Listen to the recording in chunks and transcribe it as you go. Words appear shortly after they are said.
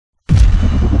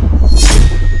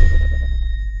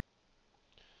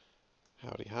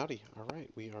howdy. All right,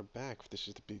 we are back. This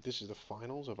is the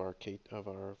finals of our Fates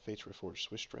Reforged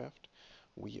Swiss draft.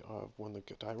 We won the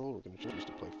die roll. We're going to choose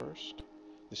to play first.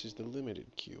 This is the limited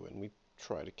queue, and we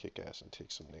try to kick ass and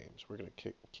take some names. We're going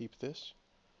to keep this.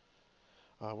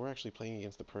 We're actually playing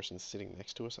against the person sitting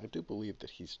next to us. I do believe that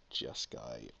he's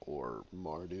Jeski or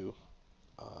Mardu.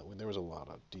 When there was a lot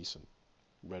of decent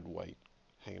red-white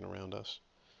hanging around us.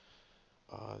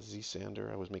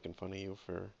 Z-Sander, I was making fun of you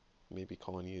for maybe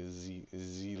calling you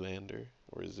Zlander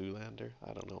or Zoolander.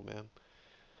 I don't know, man.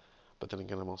 But then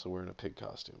again, I'm also wearing a pig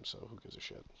costume, so who gives a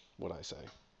shit what I say?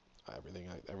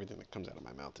 Everything that comes out of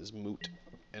my mouth is moot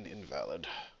and invalid.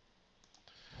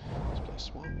 Let's play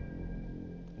Swamp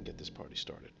and get this party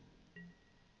started.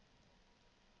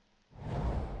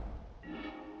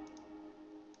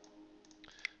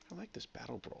 I like this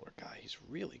battle brawler guy. He's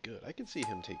really good. I can see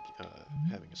him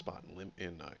having a spot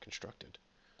in constructed.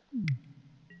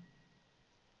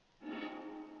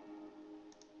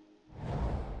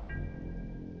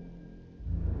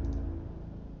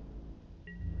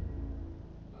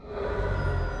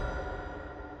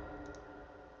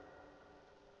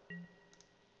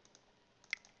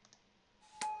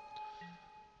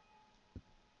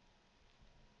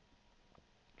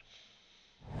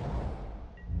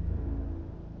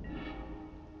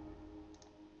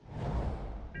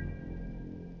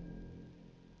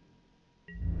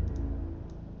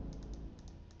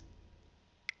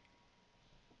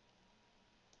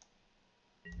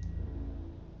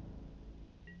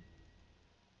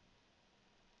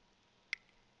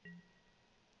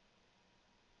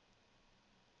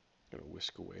 Gonna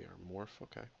whisk away our morph,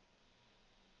 okay.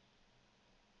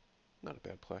 Not a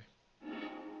bad play.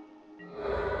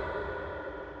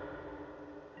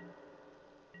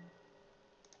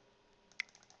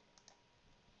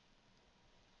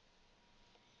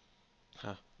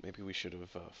 Huh, maybe we should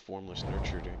have formless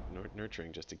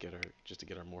nurturing just to get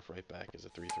our morph right back as a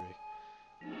 3/3.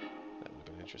 That would have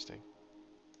been interesting.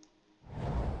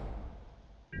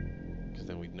 Because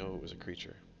then we'd know it was a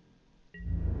creature.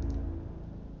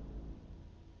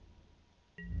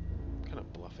 Kind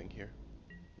of bluffing here.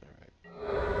 Alright.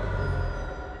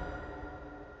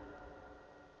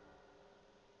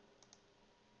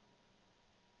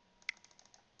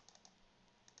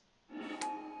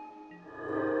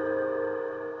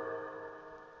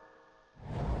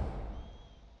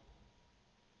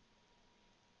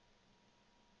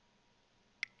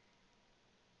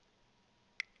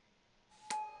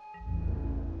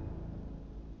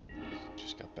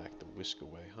 Just got back the whisk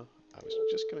away, huh? I was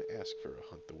just gonna ask for a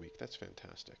hunt the week. That's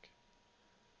fantastic.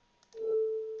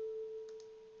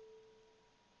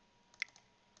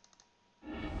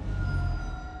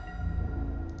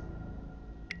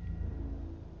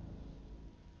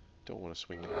 Don't want to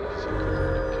swing there because he could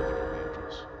end up killing our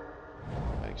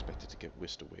mandrills. I expected to get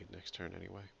whisked away next turn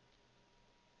anyway.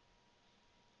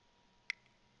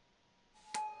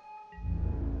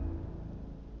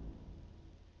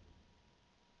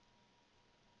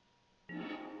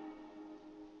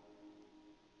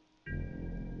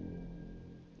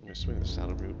 I'm going to swing the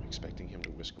Saddle Brute, expecting him to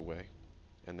whisk away.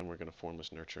 And then we're going to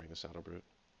formless nurturing the Saddle Brute.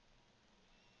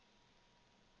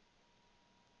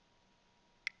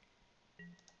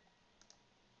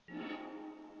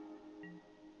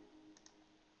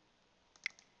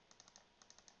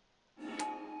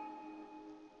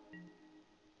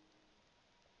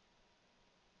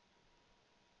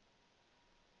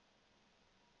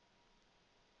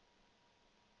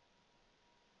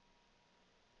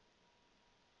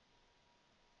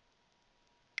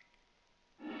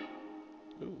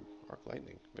 Ooh, Arc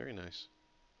Lightning. Very nice.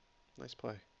 Nice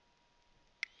play.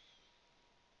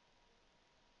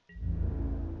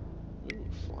 Ooh,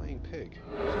 Flying Pig.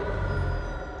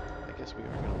 I guess we are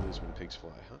going to lose when pigs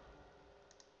fly, huh?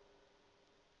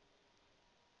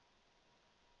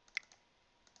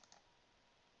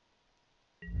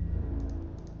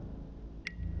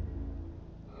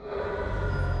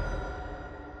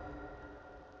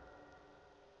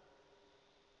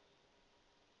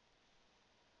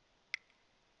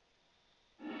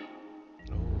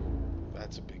 Oh,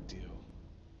 that's a big deal.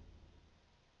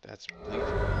 That's lethal.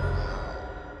 Wow,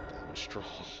 that was strong.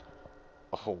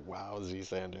 Oh wow,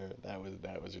 Z-Sander, that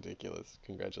was ridiculous.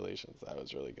 Congratulations, that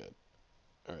was really good.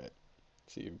 All right,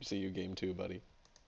 see you game two, buddy.